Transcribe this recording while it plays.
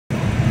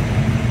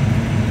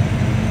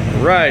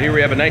Right, here we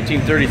have a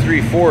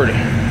 1933 Ford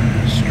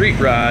Street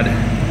Rod.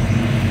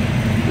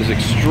 It is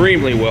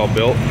extremely well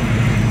built.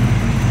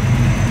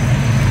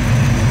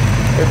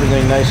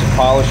 Everything nice and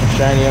polished and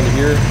shiny under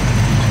here.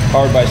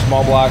 Powered by a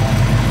small block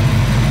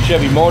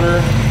Chevy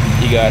motor.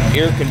 You got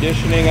air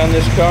conditioning on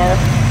this car,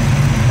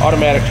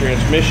 automatic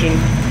transmission,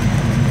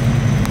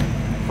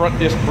 front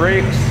disc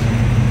brakes.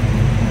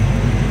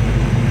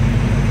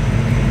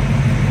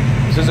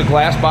 This is a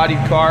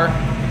glass-bodied car.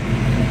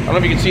 I don't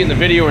know if you can see it in the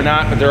video or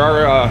not, but there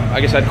are, I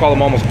guess I'd call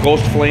them almost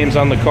ghost flames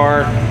on the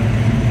car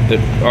that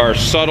are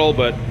subtle,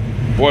 but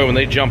boy, when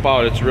they jump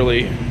out, it's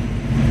really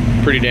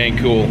pretty dang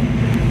cool.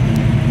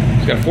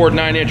 It's got a Ford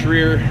 9-inch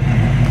rear.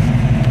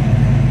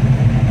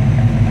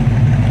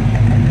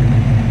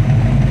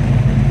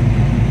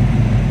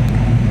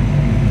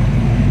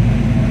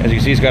 As you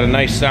can see, it's got a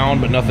nice sound,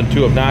 but nothing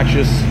too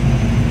obnoxious.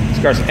 This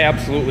car's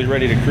absolutely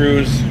ready to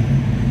cruise.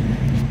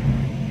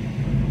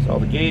 It's all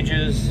the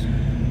gauges.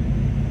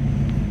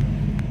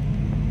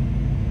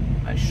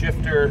 Nice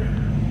shifter.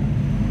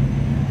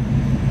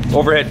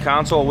 Overhead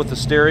console with the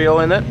stereo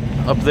in it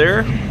up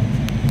there.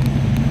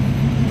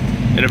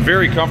 And a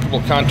very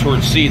comfortable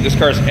contoured seat. This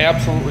car is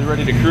absolutely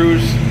ready to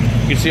cruise.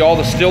 You can see all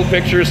the still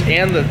pictures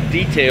and the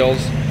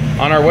details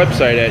on our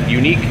website at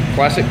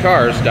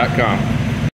uniqueclassiccars.com.